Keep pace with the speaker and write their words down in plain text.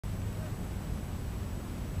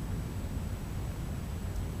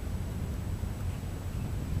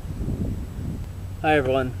Hi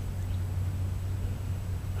everyone.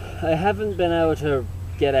 I haven't been able to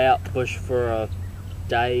get out bush for a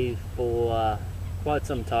day for quite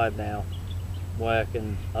some time now, work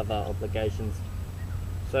and other obligations.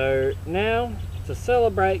 So now, to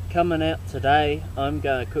celebrate coming out today, I'm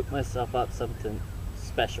going to cook myself up something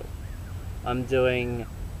special. I'm doing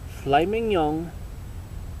Filet Mignon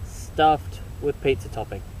stuffed with pizza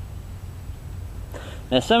topping.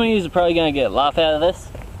 Now some of you are probably going to get a laugh out of this.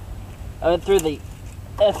 I went through the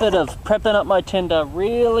effort of prepping up my tinder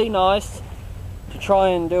really nice to try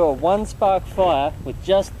and do a 1 spark fire with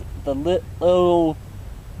just the little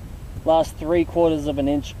last 3/4 of an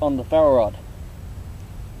inch on the ferro rod.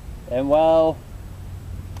 And well,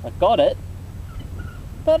 I got it,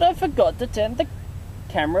 but I forgot to turn the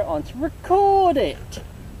camera on to record it.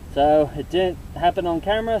 So it didn't happen on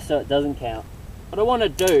camera, so it doesn't count. What I want to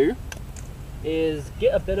do is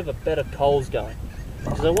get a bit of a better coals going,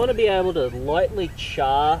 because I want to be able to lightly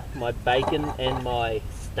char my bacon and my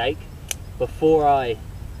steak before I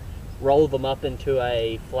roll them up into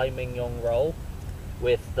a filet mignon roll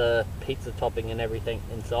with the pizza topping and everything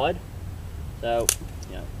inside. So,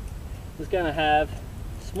 just going to have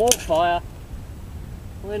a small fire,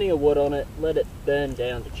 plenty of wood on it, let it burn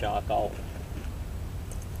down to charcoal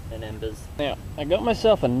and embers. Now, I got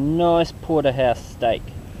myself a nice porterhouse steak.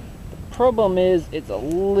 The problem is it's a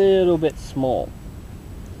little bit small,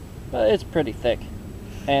 but it's pretty thick.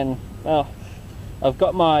 And well, I've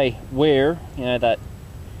got my weir, that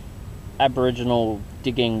Aboriginal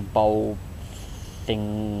digging bowl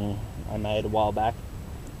thing I made a while back.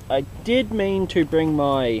 I did mean to bring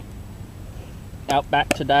my Outback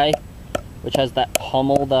today, which has that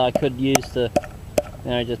pommel that I could use to,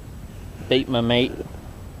 just beat my meat.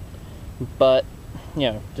 But,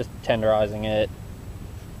 just tenderizing it,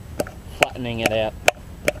 flattening it out.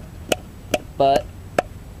 But,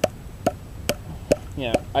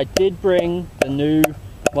 I did bring the new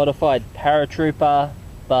modified paratrooper,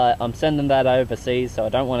 but I'm sending that overseas, so I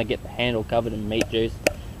don't want to get the handle covered in meat juice.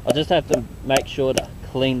 I'll just have to make sure to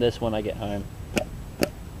clean this when I get home.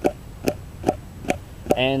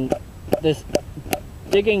 And this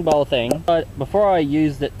digging bowl thing, before I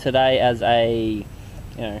used it today as a,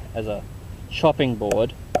 as a chopping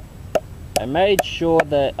board, I made sure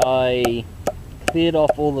that I cleared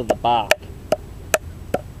off all of the bark.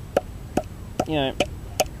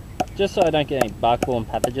 Just so I don't get any bark-borne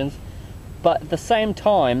pathogens. But at the same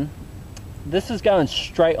time, this is going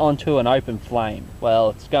straight onto an open flame.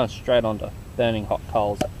 Well, it's going straight onto burning hot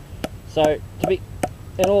coals. So,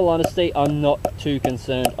 in all honesty, I'm not too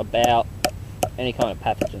concerned about any kind of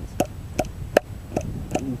pathogens,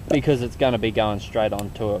 because it's going to be going straight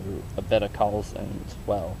onto a bed of coals, and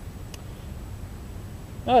well,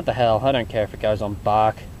 what the hell, I don't care if it goes on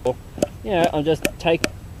bark. I'm just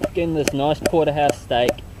taking this nice porterhouse steak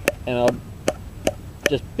and I'm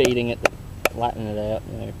just beating it, flatten it out,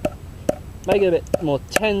 make it a bit more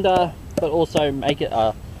tender, but also make it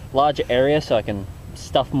a larger area so I can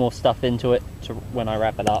stuff more stuff into it when I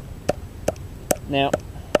wrap it up. Now,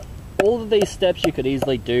 all of these steps you could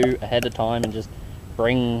easily do ahead of time and just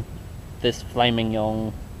bring this filet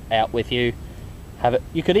mignon out with you.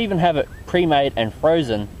 You could even have it pre-made and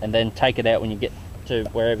frozen and then take it out when you get to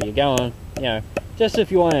wherever you're going, just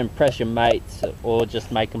if you want to impress your mates or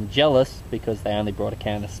just make them jealous because they only brought a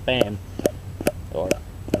can of Spam, or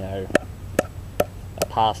a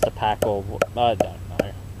pasta pack, or I don't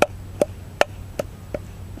know.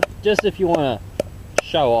 Just if you want to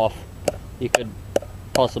show off, you could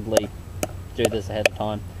possibly do this ahead of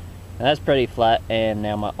time. And that's pretty flat, and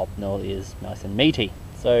now my opnol is nice and meaty.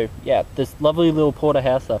 So yeah, this lovely little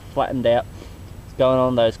porterhouse I've flattened out. It's going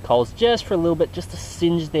on those coals just for a little bit, just to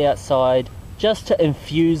singe the outside, just to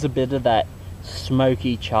infuse a bit of that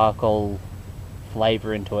smoky charcoal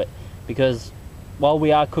flavour into it. Because while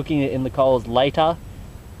we are cooking it in the coals later,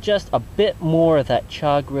 just a bit more of that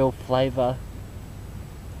char grill flavour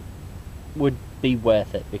would be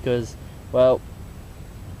worth it, because, well,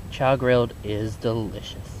 char grilled is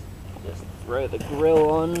delicious. Just throw the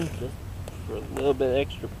grill on just for a little bit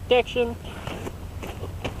extra protection.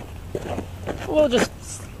 We'll just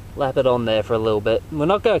slap it on there for a little bit. We're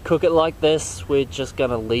not going to cook it like this, we're just going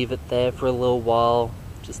to leave it there for a little while.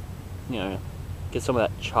 Just, get some of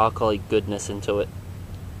that charcoaly goodness into it.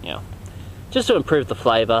 Just to improve the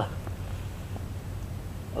flavour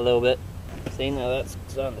a little bit. See, now that's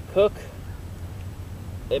starting to cook.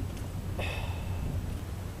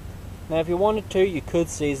 Now if you wanted to, you could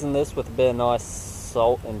season this with a bit of nice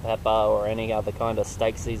salt and pepper or any other kind of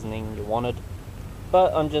steak seasoning you wanted,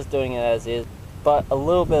 but I'm just doing it as is. But a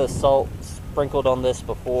little bit of salt sprinkled on this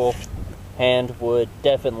before hand would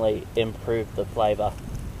definitely improve the flavour.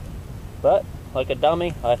 But, like a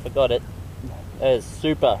dummy, I forgot it. It is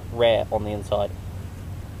super rare on the inside.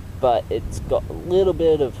 But it's got a little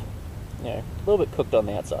bit of, a little bit cooked on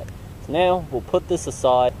the outside. So now we'll put this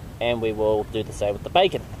aside and we will do the same with the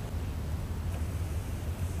bacon.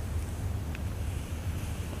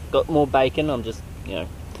 Got more bacon, I'm just,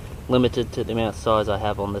 limited to the amount of size I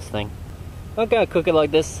have on this thing. Not gonna cook it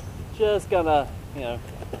like this, just gonna,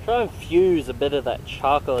 try and fuse a bit of that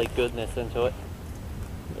chocolatey goodness into it.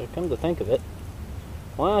 But come to think of it,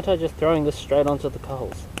 why aren't I just throwing this straight onto the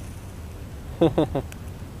coals?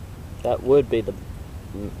 That would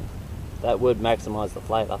maximize the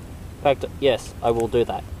flavour. In fact, yes, I will do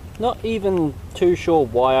that. Not even too sure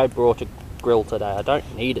why I brought a grill today. I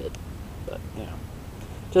don't need it, but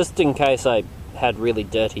just in case I had really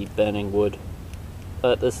dirty burning wood.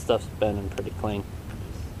 But this stuff's burning pretty clean.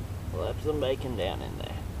 Slap some bacon down in there.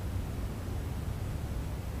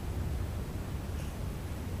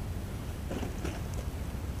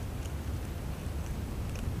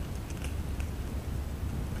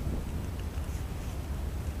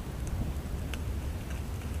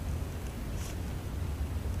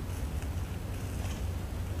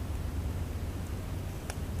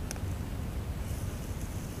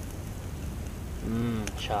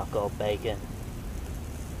 Charcoal bacon.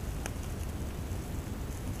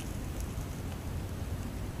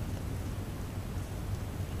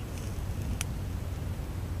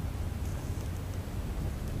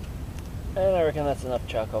 And I reckon that's enough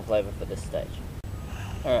charcoal flavour for this stage.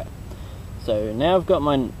 Alright, so now I've got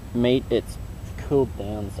my meat. It's cooled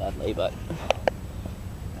down sadly, but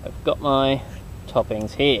I've got my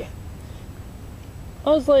toppings here.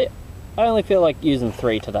 Honestly, I only feel like using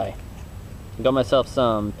 3 today. I got myself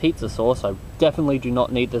some pizza sauce. I definitely do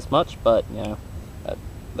not need this much, but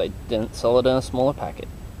they didn't sell it in a smaller packet.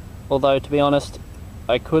 Although, to be honest,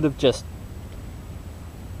 I could have just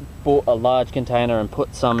bought a large container and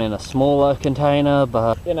put some in a smaller container,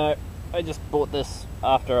 but I just bought this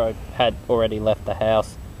after I had already left the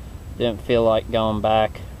house. Didn't feel like going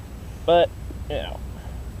back, but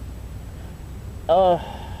I'll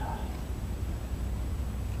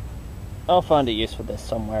find a use for this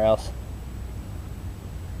somewhere else.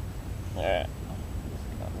 Alright, just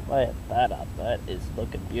gonna lay that up. That is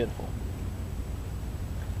looking beautiful.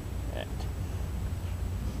 Right.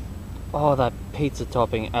 Oh, that pizza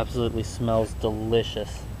topping absolutely smells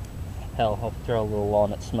delicious. Hell, I'll throw a little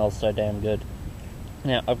on, it smells so damn good.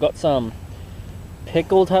 Now, I've got some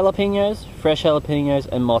pickled jalapenos, fresh jalapenos,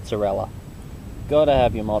 and mozzarella. Gotta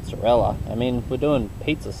have your mozzarella. I mean, we're doing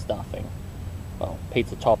pizza stuffing. Well,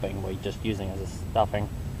 pizza topping, we're just using as a stuffing.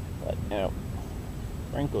 But,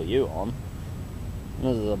 sprinkle you on.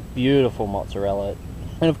 This is a beautiful mozzarella.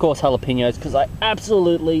 And of course jalapenos, because I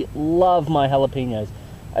absolutely love my jalapenos.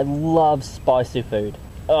 I love spicy food.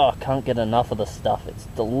 Oh, can't get enough of the stuff. It's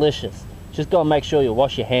delicious. Just gotta make sure you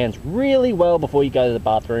wash your hands really well before you go to the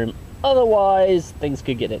bathroom. Otherwise, things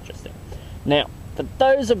could get interesting. Now, for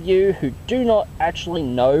those of you who do not actually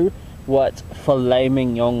know what filet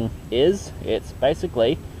mignon is, it's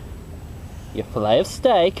basically your fillet of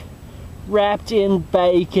steak wrapped in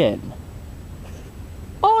bacon.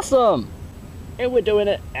 Awesome! And we're doing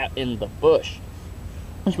it out in the bush,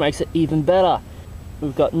 which makes it even better.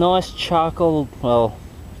 We've got nice charcoal. Well,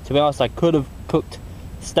 to be honest, I could have cooked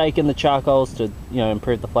steak in the charcoals to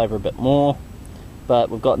improve the flavour a bit more, but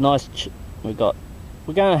we've got nice we're going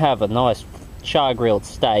to have a nice char grilled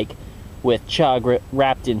steak with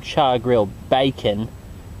wrapped in char grilled bacon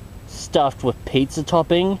stuffed with pizza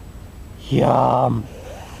topping. Yum!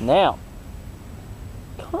 Now,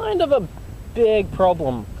 kind of a big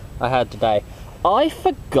problem I had today. I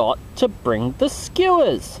forgot to bring the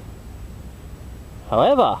skewers.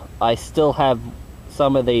 However, I still have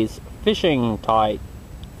some of these fishing tie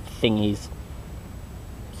thingies.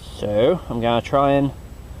 So, I'm going to try and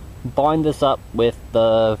bind this up with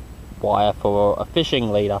the wire for a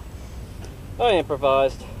fishing leader. I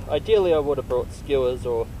improvised. Ideally I would have brought skewers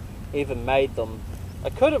or even made them. I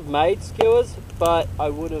could have made skewers, but I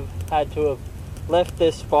would have had to have left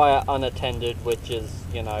this fire unattended, which is,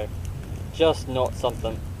 just not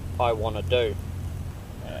something I want to do.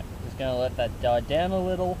 Alright, just going to let that die down a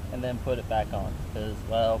little and then put it back on, because,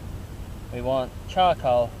 well, we want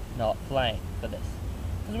charcoal, not flame, for this.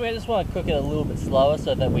 Because we just want to cook it a little bit slower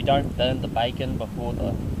so that we don't burn the bacon before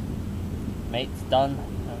the meat's done.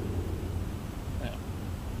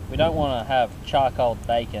 We don't want to have charcoal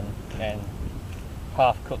bacon and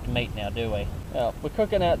half-cooked meat now, do we? Now, we're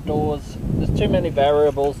cooking outdoors. There's too many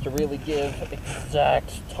variables to really give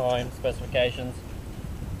exact time specifications.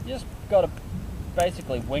 You just got to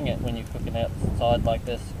basically wing it when you're cooking outside like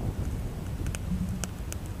this.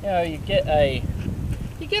 You know, you get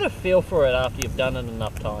a feel for it after you've done it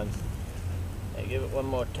enough times. Now give it one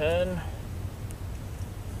more turn.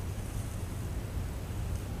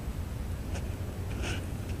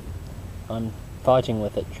 I'm fighting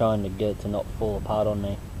with it, trying to get it to not fall apart on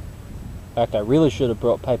me. In fact, I really should have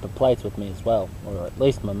brought paper plates with me as well, or at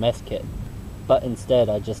least my mess kit. But instead,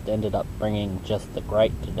 I just ended up bringing just the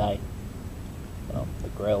grate today. Well, the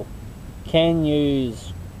grill. Can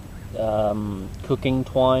use cooking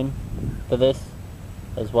twine for this,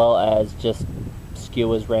 as well as just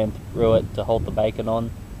skewers ran through it to hold the bacon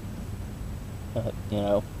on. You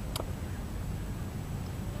know.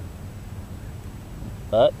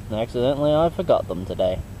 But accidentally I forgot them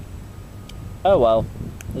today. Oh well,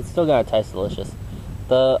 it's still going to taste delicious.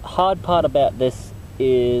 The hard part about this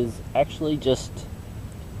is actually just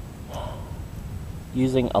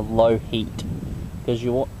using a low heat, because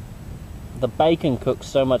you want the bacon cooks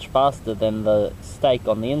so much faster than the steak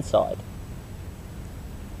on the inside.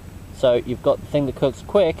 So you've got the thing that cooks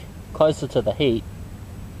quick, closer to the heat,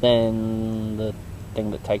 than the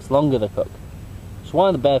thing that takes longer to cook. So one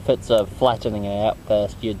of the benefits of flattening it out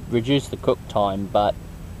first, you reduce the cook time, but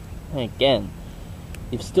again,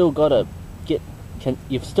 you've still got to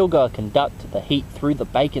conduct the heat through the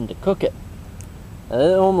bacon to cook it.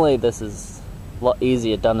 Normally this is a lot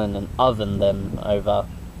easier done in an oven than over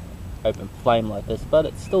open flame like this, but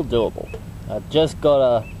it's still doable. I've just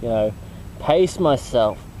gotta, you know, pace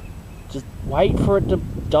myself. Just wait for it to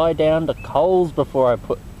die down to coals before I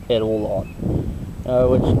put it all on.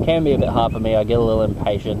 Which can be a bit hard for me. I get a little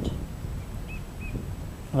impatient.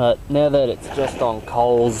 But now that it's just on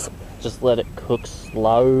coals, just let it cook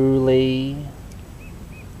slowly.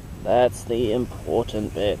 That's the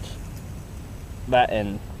important bit. That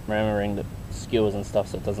and remembering the skewers and stuff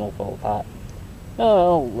so it doesn't all fall apart.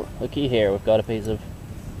 Oh, looky here, we've got a piece of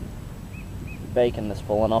bacon that's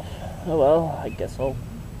fallen off. Oh well, I guess I'll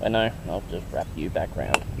just wrap you back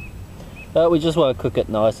around. But we just want to cook it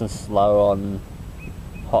nice and slow on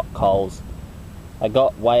hot coals. I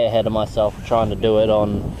got way ahead of myself trying to do it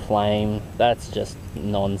on flame. That's just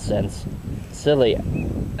nonsense. Silly no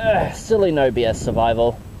BS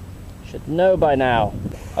survival. Should know by now.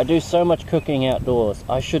 I do so much cooking outdoors.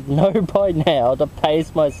 I should know by now to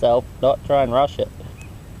pace myself, not try and rush it.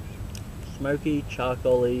 Smoky,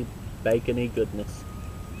 charcoaly, bacony goodness.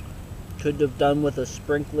 Could have done with a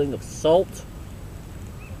sprinkling of salt.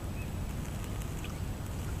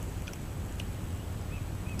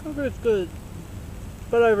 Okay, it's good.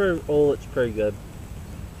 But overall, it's pretty good.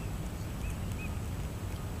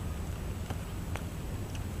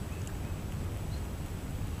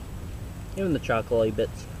 Even the chocolatey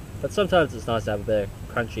bits. But sometimes it's nice to have a bit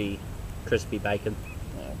of crunchy, crispy bacon.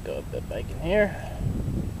 I've got a bit of bacon here.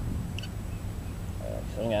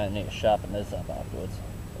 So I'm going to need to sharpen this up afterwards.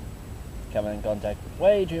 Coming in contact with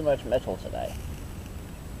way too much metal today.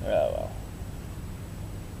 Oh well.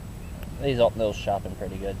 These opnils sharpen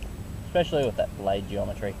pretty good. Especially with that blade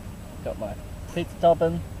geometry. Got my pizza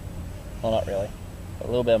topping. Well, not really. Got a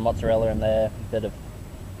little bit of mozzarella in there. A bit of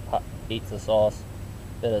pizza sauce.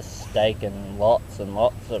 Bit of steak and lots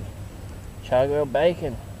of char grilled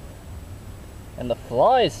bacon. And the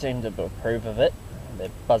flies seem to approve of it. They're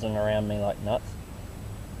buzzing around me like nuts.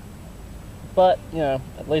 But, you know,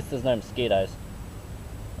 at least there's no mosquitoes.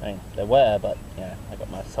 I mean, there were, but, you know, I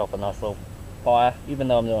got myself a nice little fire. Even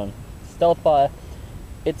though I'm doing stealth fire,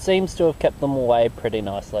 it seems to have kept them away pretty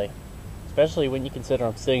nicely. Especially when you consider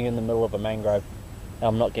I'm sitting in the middle of a mangrove and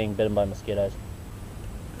I'm not getting bitten by mosquitoes.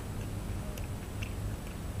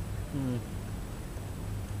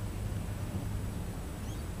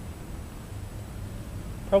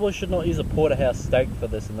 Probably should not use a porterhouse steak for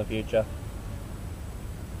this in the future.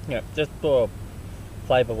 Yeah, just for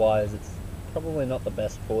flavour wise, it's probably not the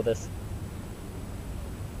best for this.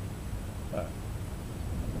 Alright,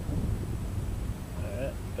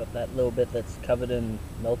 got that little bit that's covered in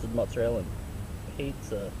melted mozzarella and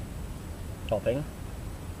pizza topping.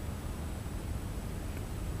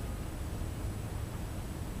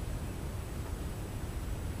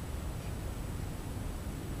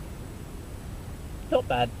 Not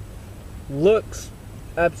bad. Looks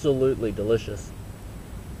absolutely delicious.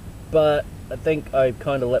 But I think I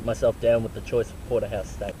kind of let myself down with the choice of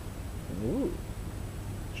porterhouse steak. Ooh.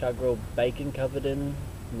 Char grilled bacon covered in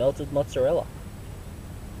melted mozzarella.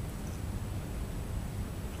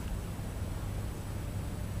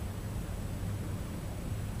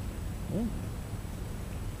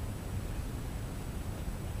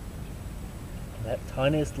 That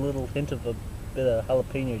tiniest little hint of a bit of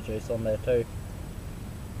jalapeno juice on there too.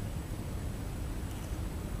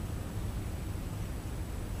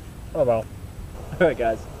 Oh well. Alright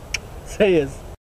guys, see yous.